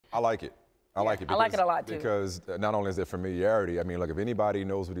I like it. I like it. I like it a lot, too. Because not only is there familiarity, I mean, look, if anybody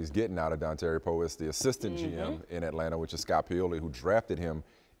knows what he's getting out of Dontari Poe, it's the assistant GM in Atlanta, which is Scott Pioli, who drafted him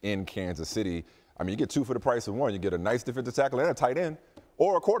in Kansas City. I mean, you get two for the price of one. You get a nice defensive tackle and a tight end,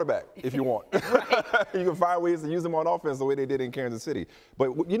 or a quarterback if you want. You can find ways to use them on offense the way they did in Kansas City.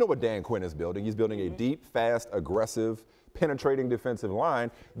 But you know what Dan Quinn is building? He's building a deep, fast, aggressive, penetrating defensive line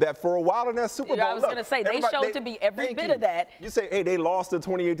that for a while in that Super Bowl. I was going to say, they showed to be every bit of that. You say, hey, they lost a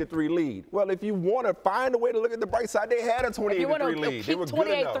 28-3 lead. Well, if you want to find a way to look at the bright side, they had a 28-3 lead. If you want to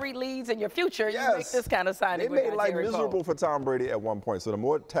keep 28-3 leads in your future, you make this kind of signing. They made life miserable for Tom Brady at one point. So the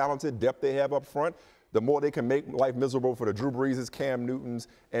more talented depth they have up front, the more they can make life miserable for the Drew Breeses, Cam Newtons,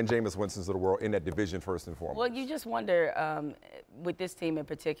 and Jameis Winstons of the world in that division first and foremost. Well, you just wonder, with this team in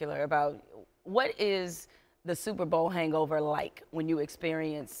particular, about what is the Super Bowl hangover like when you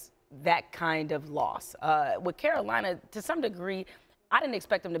experience that kind of loss? With Carolina, to some degree, I didn't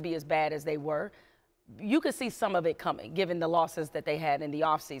expect them to be as bad as they were. You could see some of it coming, given the losses that they had in the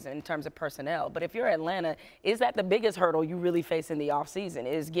offseason in terms of personnel. But if you're Atlanta, is that the biggest hurdle you really face in the offseason,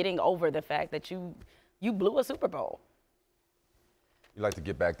 is getting over the fact that you blew a Super Bowl? You like to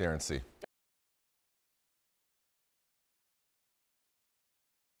get back there and see.